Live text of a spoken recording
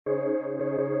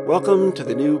Welcome to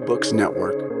the New Books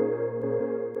Network.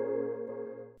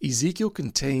 Ezekiel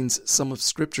contains some of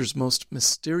Scripture's most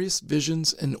mysterious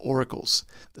visions and oracles.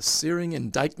 The searing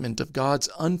indictment of God's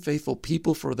unfaithful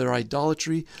people for their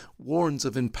idolatry warns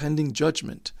of impending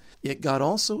judgment. Yet God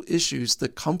also issues the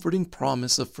comforting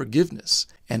promise of forgiveness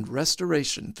and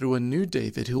restoration through a new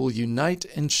David who will unite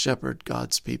and shepherd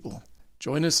God's people.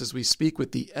 Join us as we speak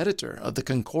with the editor of the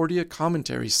Concordia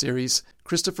commentary series,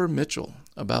 Christopher Mitchell,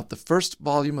 about the first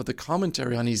volume of the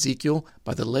commentary on Ezekiel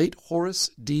by the late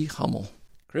Horace D. Hummel.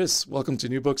 Chris, welcome to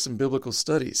New Books in Biblical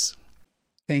Studies.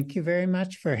 Thank you very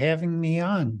much for having me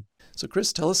on. So,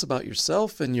 Chris, tell us about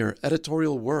yourself and your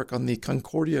editorial work on the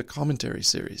Concordia commentary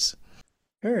series.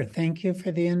 Sure, thank you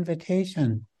for the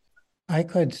invitation. I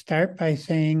could start by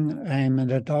saying I'm an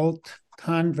adult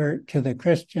convert to the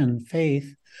Christian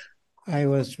faith. I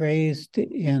was raised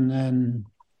in an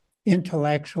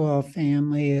intellectual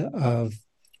family of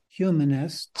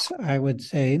humanists, I would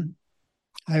say.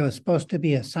 I was supposed to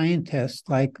be a scientist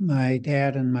like my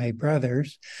dad and my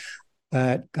brothers,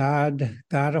 but God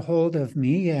got a hold of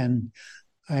me and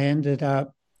I ended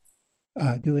up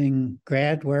doing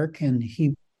grad work in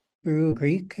Hebrew,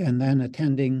 Greek, and then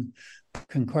attending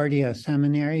Concordia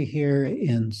Seminary here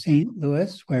in St.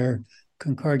 Louis, where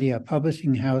Concordia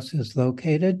Publishing House is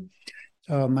located.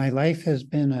 So my life has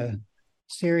been a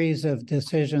series of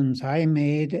decisions I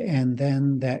made and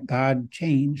then that God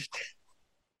changed.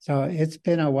 So it's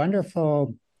been a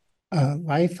wonderful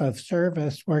life of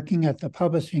service working at the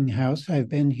publishing house. I've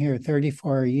been here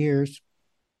 34 years.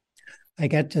 I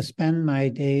get to spend my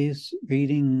days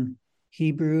reading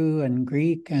Hebrew and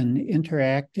Greek and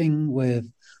interacting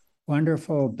with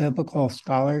wonderful biblical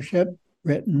scholarship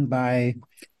written by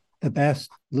the best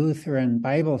Lutheran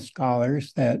Bible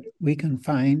scholars that we can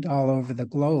find all over the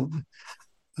globe,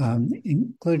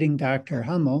 including Dr.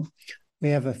 Hummel. We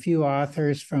have a few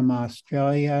authors from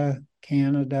Australia,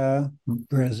 Canada,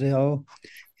 Brazil,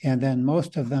 and then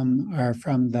most of them are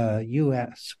from the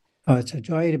U.S. So it's a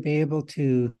joy to be able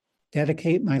to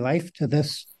dedicate my life to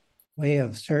this way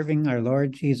of serving our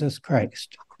Lord Jesus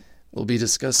Christ. We'll be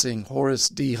discussing Horace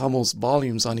D. Hummel's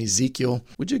volumes on Ezekiel.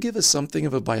 Would you give us something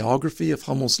of a biography of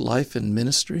Hummel's life and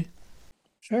ministry?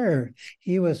 Sure.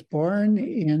 He was born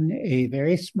in a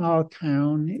very small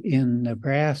town in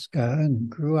Nebraska and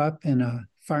grew up in a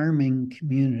farming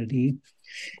community.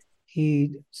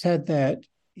 He said that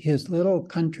his little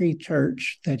country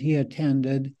church that he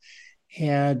attended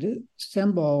had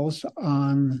symbols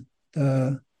on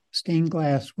the stained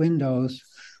glass windows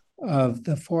of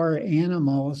the four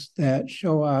animals that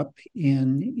show up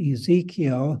in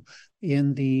Ezekiel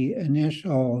in the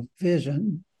initial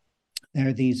vision.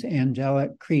 They're these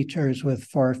angelic creatures with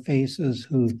four faces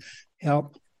who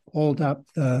help hold up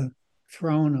the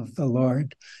throne of the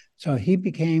Lord. So he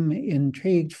became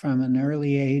intrigued from an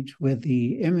early age with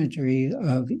the imagery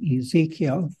of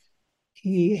Ezekiel.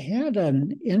 He had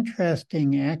an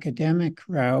interesting academic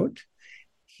route.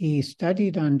 He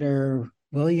studied under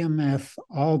William F.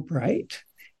 Albright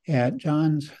at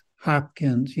Johns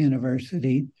Hopkins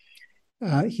University.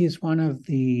 He's one of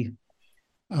the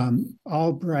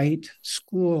Albright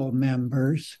school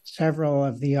members. Several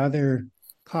of the other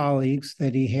colleagues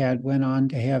that he had went on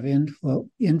to have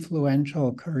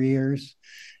influential careers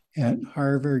at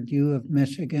Harvard, U of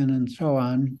Michigan, and so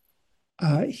on.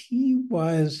 He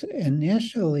was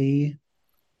initially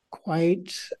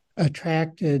quite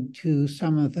attracted to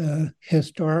some of the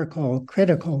historical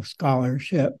critical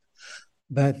scholarship,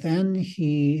 but then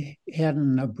he had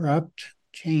an abrupt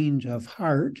change of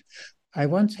heart. I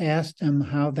once asked him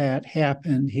how that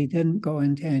happened. He didn't go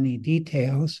into any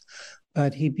details,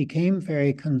 but he became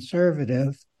very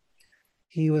conservative.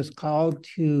 He was called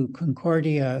to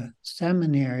Concordia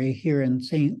Seminary here in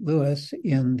St. Louis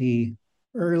in the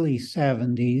early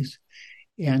 70s,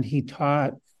 and he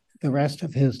taught the rest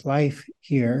of his life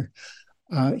here.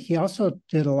 He also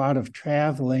did a lot of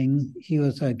traveling. He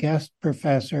was a guest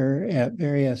professor at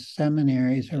various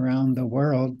seminaries around the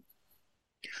world.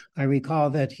 I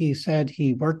recall that he said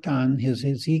he worked on his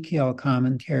Ezekiel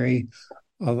commentary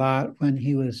a lot when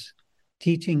he was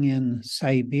teaching in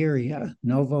Siberia,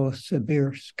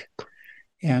 Novosibirsk.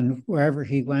 And wherever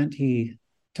he went, he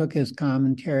took his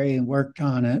commentary and worked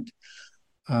on it.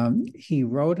 He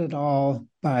wrote it all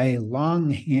by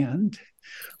longhand,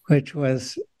 which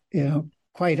was,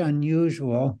 quite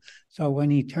unusual. So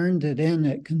when he turned it in,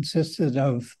 it consisted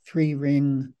of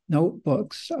 3-ring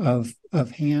notebooks of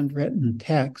handwritten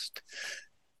text.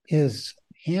 His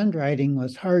handwriting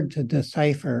was hard to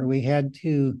decipher. We had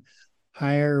to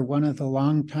hire one of the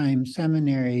longtime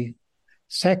seminary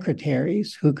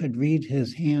secretaries who could read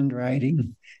his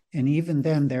handwriting, And even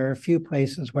then, there are a few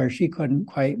places where she couldn't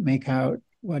quite make out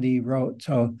what he wrote.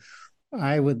 So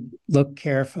I would look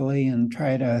carefully and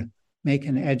try to make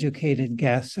an educated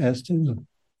guess as to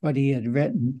what he had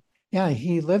written. Yeah,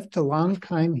 he lived a long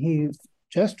time. He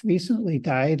just recently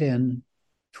died in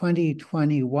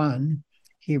 2021.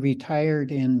 He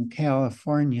retired in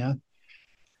California.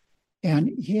 And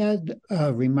he had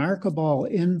a remarkable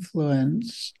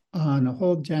influence on a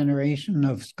whole generation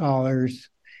of scholars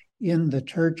in the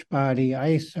church body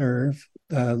I serve,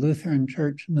 the Lutheran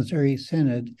Church Missouri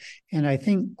Synod, and I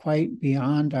think quite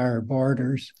beyond our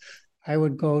borders. I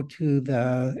would go to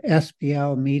the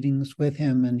SBL meetings with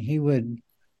him, and he would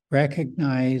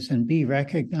recognize and be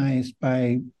recognized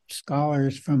by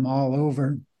scholars from all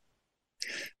over.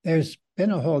 There's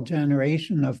been a whole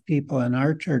generation of people in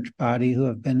our church body who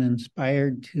have been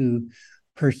inspired to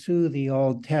pursue the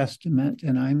Old Testament,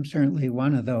 and I'm certainly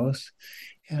one of those.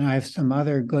 And I have some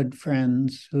other good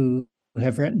friends who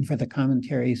have written for the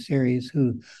commentary series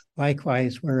who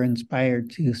likewise were inspired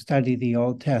to study the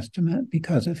Old Testament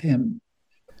because of him.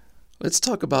 Let's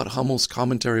talk about Hummel's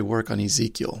commentary work on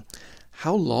Ezekiel.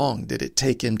 How long did it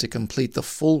take him to complete the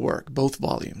full work, both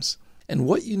volumes? And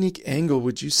what unique angle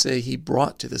would you say he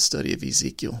brought to the study of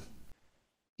Ezekiel?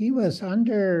 He was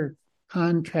under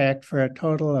contract for a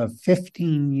total of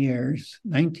 15 years,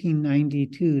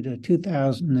 1992 to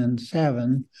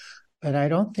 2007, but I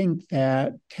don't think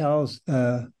that tells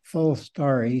the full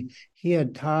story. He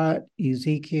had taught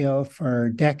Ezekiel for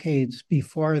decades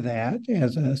before that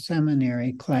as a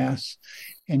seminary class,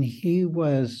 and he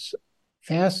was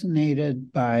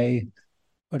fascinated by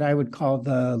what I would call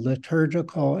the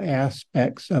liturgical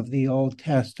aspects of the Old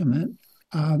Testament.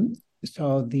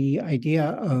 So the idea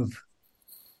of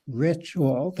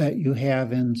ritual that you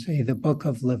have in, say, the book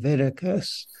of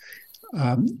Leviticus.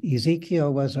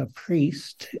 Ezekiel was a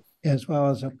priest as well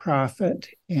as a prophet,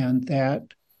 and that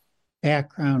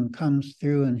background comes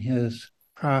through in his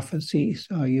prophecy.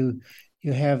 So you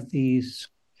have these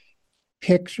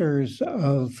pictures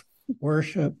of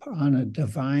worship on a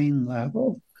divine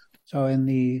level. So in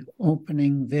the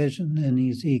opening vision in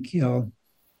Ezekiel,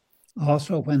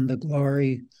 also when the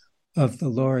glory of the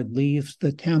Lord leaves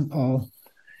the temple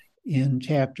in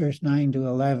chapters 9 to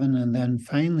 11, and then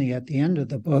finally at the end of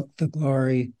the book, the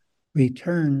glory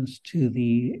returns to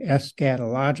the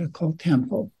eschatological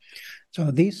temple.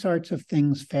 So these sorts of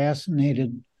things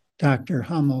fascinated Dr.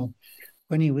 Hummel.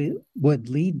 When he would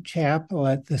lead chapel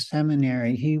at the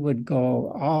seminary, he would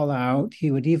go all out. He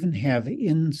would even have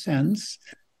incense.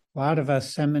 A lot of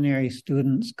us seminary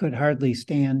students could hardly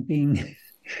stand being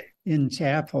in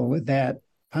chapel with that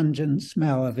pungent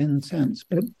smell of incense.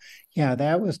 But yeah,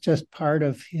 that was just part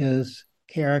of his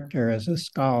character as a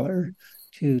scholar,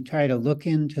 to try to look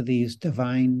into these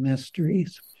divine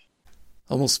mysteries.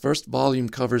 Hummel's first volume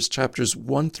covers chapters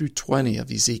 1 through 20 of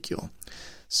Ezekiel.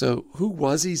 So who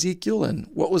was Ezekiel, and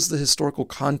what was the historical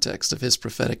context of his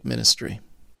prophetic ministry?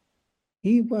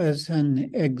 He was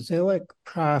an exilic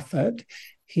prophet.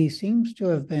 He seems to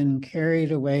have been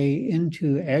carried away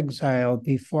into exile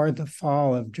before the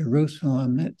fall of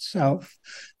Jerusalem itself.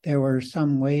 There were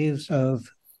some waves of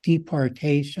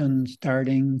deportation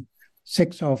starting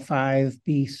 605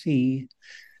 BC,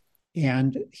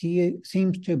 and he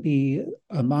seems to be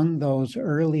among those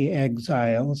early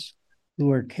exiles who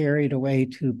were carried away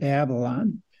to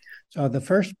Babylon. So the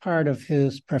first part of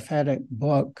his prophetic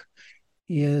book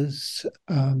is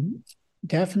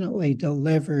definitely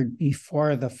delivered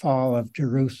before the fall of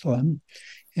Jerusalem.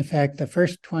 In fact, the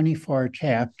first 24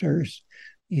 chapters,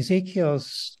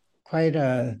 Ezekiel's quite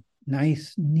a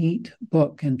nice, neat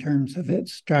book in terms of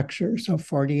its structure, so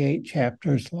 48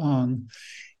 chapters long.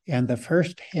 And the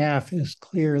first half is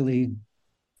clearly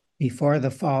before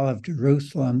the fall of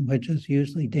Jerusalem, which is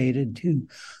usually dated to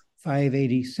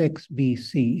 586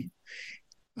 BC.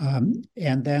 And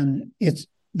then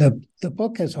the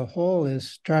book as a whole is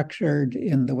structured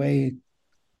in the way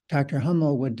Dr.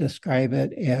 Hummel would describe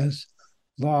it as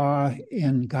law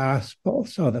and gospel.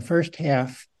 So the first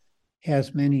half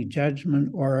has many judgment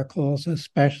oracles,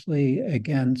 especially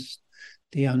against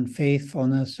the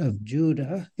unfaithfulness of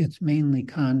Judah. It's mainly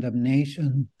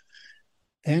condemnation.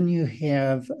 Then you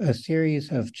have a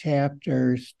series of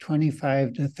chapters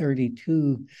 25 to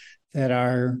 32 that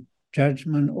are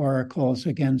judgment oracles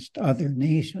against other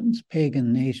nations,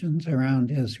 pagan nations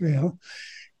around Israel.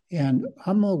 And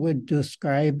Hummel would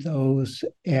describe those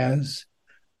as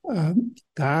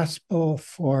gospel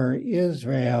for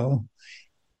Israel,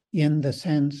 in the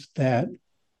sense that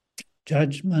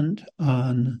judgment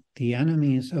on the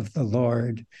enemies of the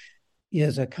Lord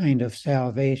is a kind of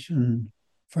salvation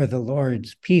for the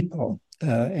Lord's people.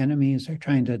 the enemies are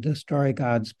trying to destroy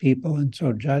God's people, and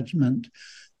so judgment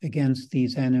against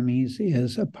these enemies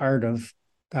is a part of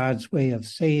God's way of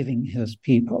saving his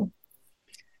people.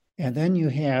 And then you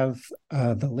have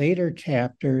the later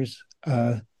chapters,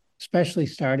 especially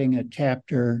starting at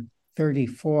chapter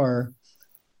 34,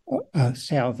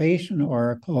 salvation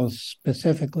oracles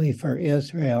specifically for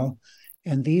Israel.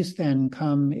 And these then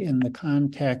come in the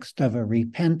context of a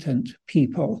repentant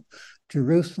people.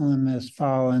 Jerusalem has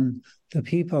fallen. The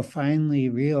people finally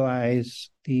realize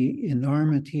the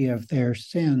enormity of their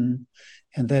sin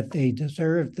and that they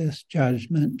deserve this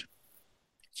judgment.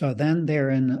 So then they're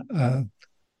in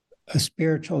a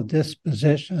spiritual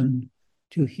disposition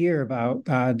to hear about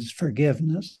God's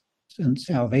forgiveness and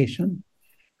salvation.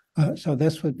 So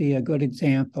this would be a good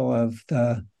example of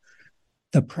the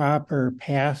proper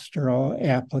pastoral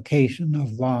application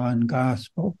of law and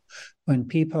gospel. When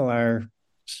people are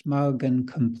smug and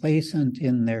complacent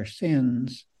in their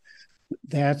sins,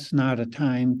 that's not a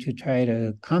time to try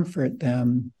to comfort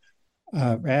them.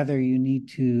 Rather, you need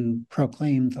to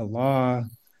proclaim the law,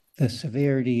 the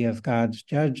severity of God's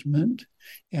judgment.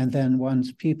 And then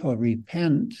once people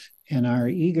repent and are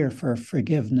eager for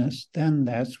forgiveness, then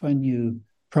that's when you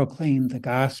proclaim the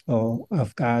gospel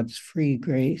of God's free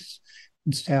grace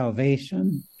and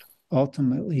salvation,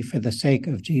 ultimately for the sake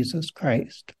of Jesus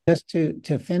Christ. Just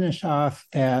to finish off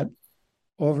that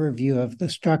overview of the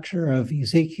structure of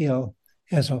Ezekiel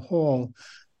as a whole,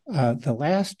 the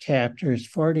last chapters,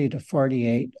 40 to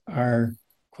 48, are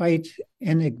quite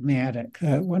enigmatic,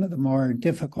 one of the more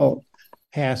difficult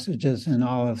passages in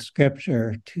all of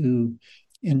Scripture to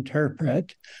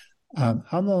interpret.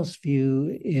 Hummel's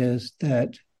view is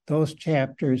that those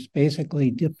chapters basically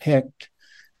depict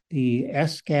the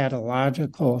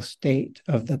eschatological state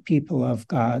of the people of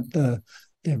God, the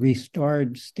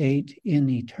restored state in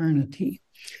eternity.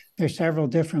 There are several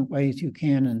different ways you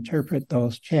can interpret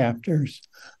those chapters,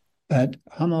 but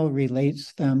Hummel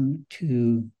relates them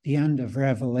to the end of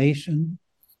Revelation,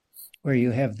 where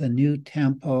you have the new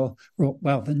temple,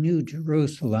 well, the new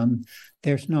Jerusalem.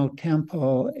 There's no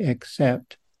temple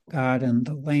except God and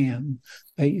the Lamb,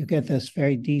 but you get this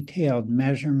very detailed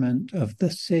measurement of the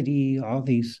city, all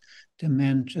these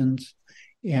dimensions,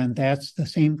 and that's the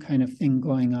same kind of thing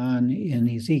going on in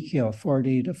Ezekiel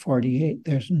 40 to 48.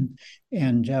 There's an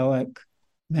angelic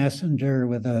messenger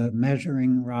with a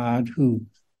measuring rod who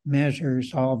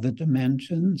measures all the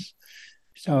dimensions.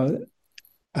 So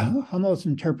Hummel's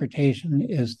interpretation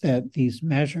is that these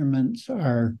measurements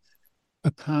are a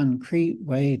concrete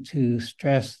way to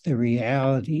stress the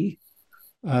reality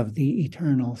of the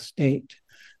eternal state.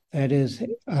 That is,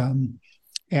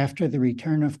 after the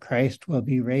return of Christ, we'll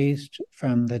be raised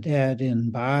from the dead in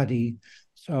body.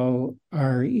 So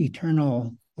our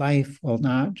eternal life will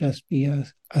not just be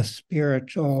a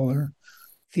spiritual or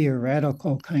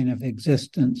theoretical kind of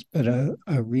existence, but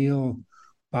a real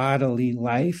bodily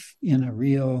life in a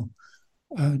real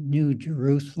new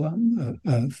Jerusalem,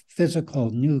 a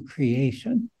physical new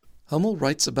creation. Hummel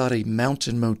writes about a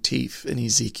mountain motif in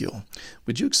Ezekiel.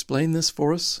 Would you explain this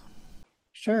for us?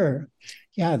 Sure.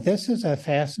 Yeah, this is a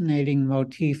fascinating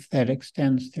motif that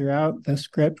extends throughout the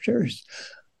scriptures.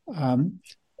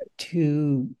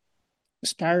 To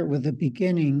start with the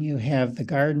beginning, you have the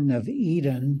Garden of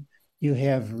Eden. You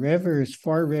have rivers,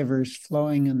 4 rivers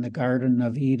flowing in the Garden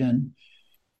of Eden.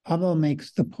 Hummel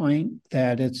makes the point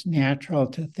that it's natural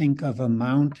to think of a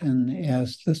mountain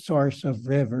as the source of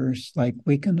rivers, like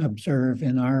we can observe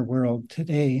in our world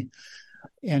today.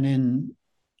 And in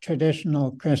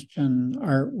traditional Christian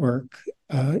artwork,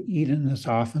 Eden is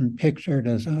often pictured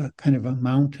as a kind of a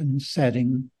mountain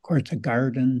setting, of course, a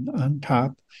garden on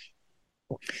top.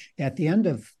 At the end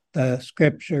of the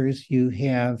scriptures, you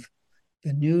have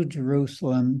the New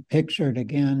Jerusalem pictured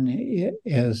again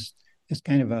as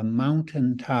kind of a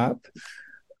mountaintop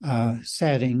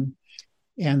setting.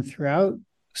 And throughout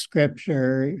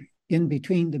Scripture, in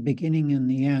between the beginning and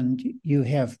the end, you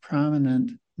have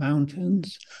prominent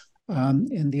mountains.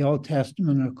 In the Old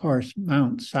Testament, of course,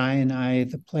 Mount Sinai,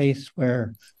 the place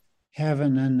where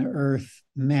heaven and earth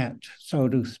met, so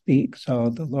to speak. So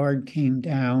the Lord came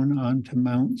down onto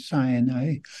Mount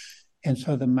Sinai. And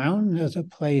so the mountain is a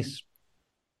place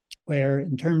where,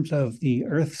 in terms of the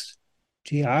earth's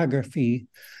geography,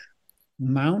 the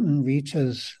mountain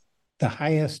reaches the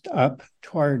highest up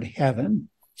toward heaven.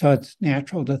 So it's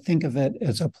natural to think of it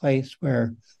as a place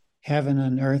where heaven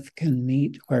and earth can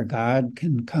meet, where God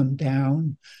can come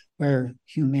down, where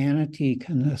humanity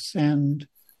can ascend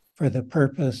for the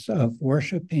purpose of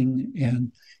worshiping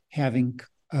and having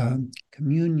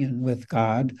communion with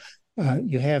God.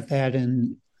 You have that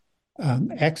in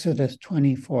Exodus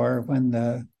 24, when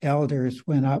the elders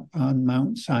went up on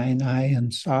Mount Sinai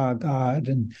and saw God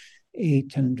and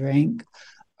ate and drank.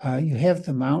 You have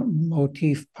the mountain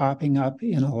motif popping up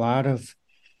in a lot of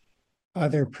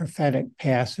other prophetic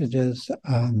passages.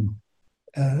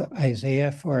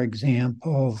 Isaiah, for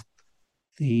example,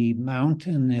 the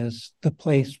mountain is the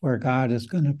place where God is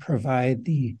going to provide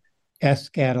the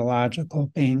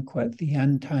eschatological banquet, the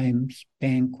end times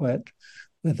banquet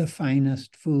with the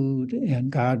finest food,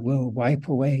 and God will wipe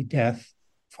away death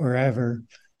forever.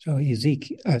 So Isaiah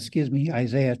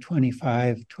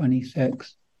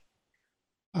 25:26.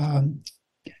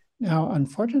 Now,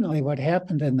 unfortunately, what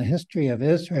happened in the history of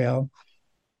Israel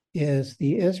is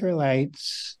the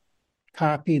Israelites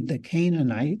copied the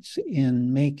Canaanites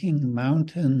in making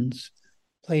mountains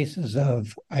places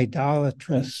of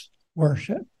idolatrous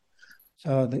worship.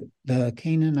 So the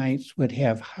Canaanites would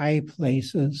have high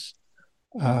places,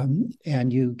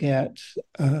 and you get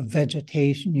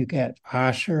vegetation, you get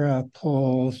Asherah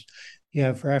poles, you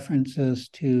have references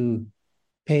to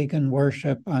pagan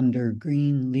worship under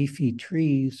green leafy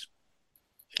trees,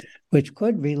 which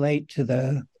could relate to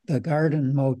the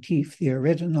garden motif, the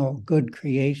original good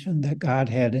creation that God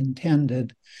had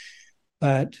intended.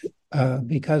 But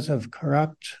because of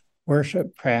corrupt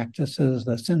worship practices,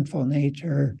 the sinful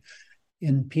nature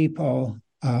in people,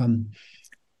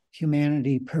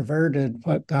 humanity perverted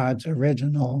what God's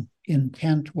original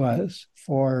intent was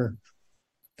for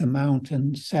the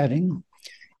mountain setting.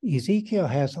 Ezekiel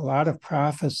has a lot of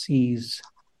prophecies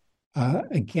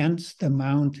against the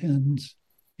mountains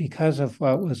because of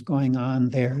what was going on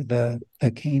there, the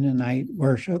Canaanite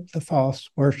worship, the false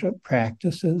worship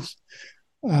practices.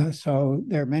 So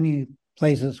there are many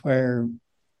places where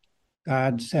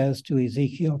God says to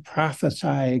Ezekiel, prophesy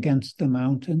against the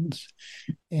mountains,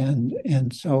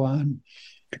 and so on.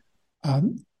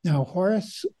 Now,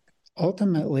 Horace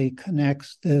ultimately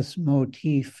connects this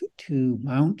motif to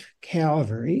Mount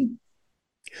Calvary.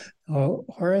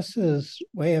 Horace's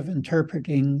way of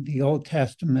interpreting the Old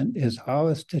Testament is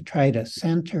always to try to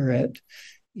center it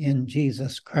in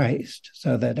Jesus Christ,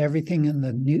 so that everything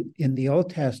in the Old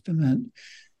Testament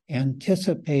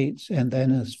anticipates and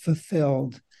then is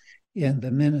fulfilled in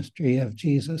the ministry of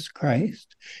Jesus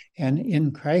Christ. And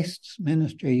in Christ's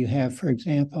ministry, you have, for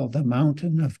example, the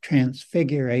mountain of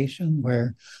transfiguration,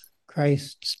 where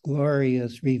Christ's glory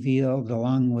is revealed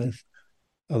along with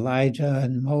Elijah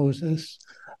and Moses.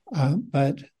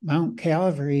 But Mount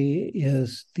Calvary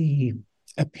is the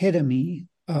epitome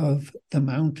of the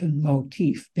mountain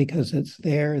motif, because it's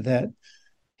there that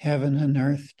heaven and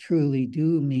earth truly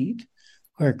do meet,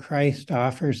 where Christ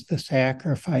offers the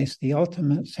sacrifice, the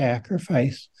ultimate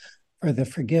sacrifice for the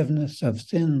forgiveness of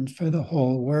sins for the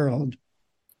whole world.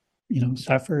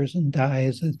 Suffers and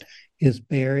dies, is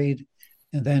buried,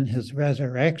 and then his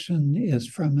resurrection is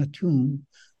from a tomb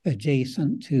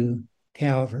adjacent to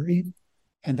Calvary.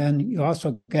 And then you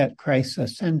also get Christ's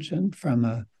ascension from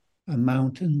a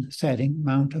mountain setting,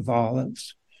 Mount of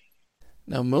Olives.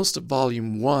 Now, most of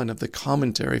Volume 1 of the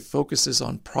commentary focuses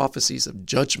on prophecies of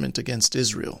judgment against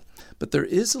Israel, but there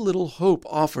is a little hope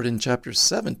offered in chapter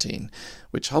 17,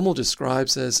 which Hummel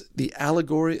describes as the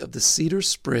allegory of the cedar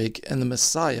sprig and the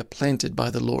Messiah planted by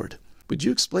the Lord. Would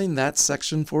you explain that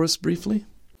section for us briefly?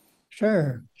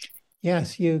 Sure.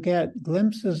 Yes, you get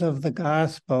glimpses of the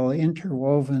gospel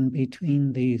interwoven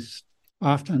between these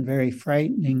often very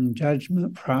frightening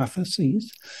judgment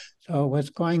prophecies. So what's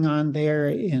going on there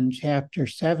in chapter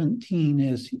 17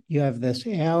 is you have this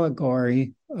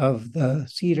allegory of the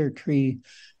cedar tree,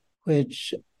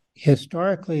 which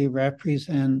historically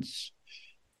represents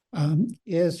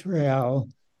Israel.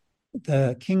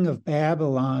 The king of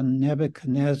Babylon,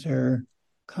 Nebuchadnezzar,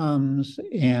 comes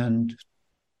and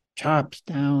chops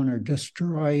down or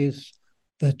destroys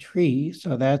the tree.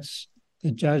 So that's the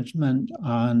judgment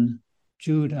on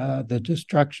Judah, the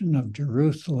destruction of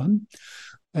Jerusalem.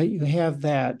 But you have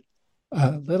that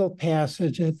little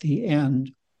passage at the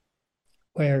end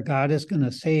where God is going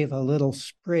to save a little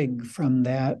sprig from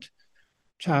that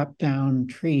chopped down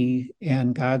tree,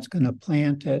 and God's going to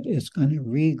plant it. It's going to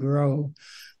regrow.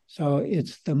 So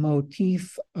it's the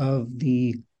motif of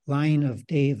the line of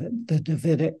David, the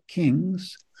Davidic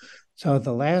kings. So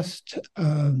the last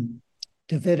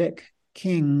Davidic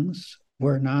kings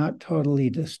were not totally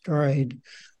destroyed.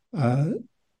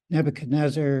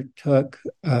 Nebuchadnezzar took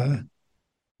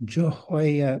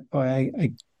Jehoiakim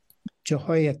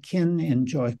and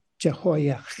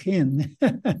Jehoiachin,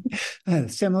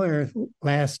 similar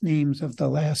last names of the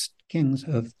last kings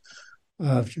of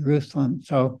Jerusalem.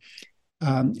 So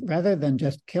rather than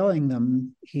just killing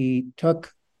them, he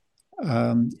took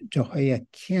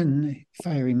Jehoiakim, if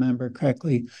I remember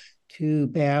correctly, to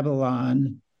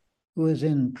Babylon, who was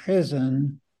in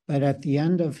prison, but at the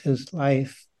end of his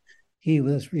life, he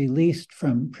was released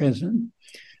from prison.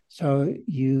 So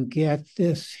you get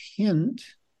this hint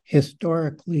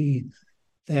historically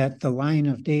that the line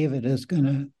of David is going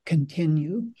to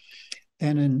continue.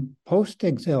 Then in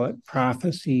post-exilic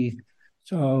prophecy,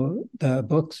 so the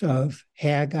books of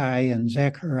Haggai and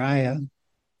Zechariah,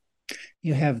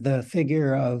 you have the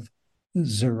figure of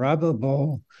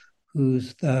Zerubbabel,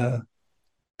 who's the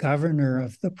governor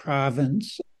of the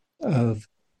province of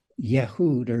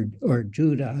Yehud or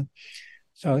Judah.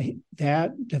 So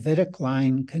that Davidic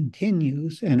line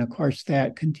continues, and of course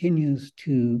that continues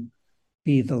to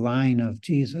be the line of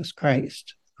Jesus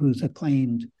Christ, who's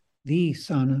acclaimed the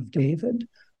Son of David,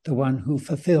 the one who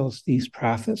fulfills these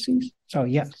prophecies. So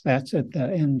yes, that's at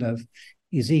the end of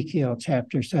Ezekiel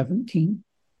chapter 17.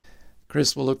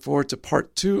 Chris, we'll look forward to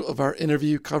part 2 of our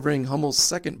interview covering Hummel's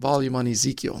second volume on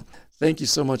Ezekiel. Thank you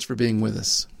so much for being with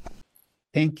us.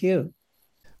 Thank you.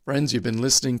 Friends, you've been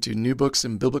listening to New Books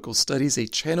in Biblical Studies, a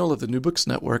channel of the New Books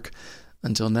Network.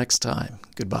 Until next time,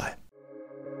 goodbye.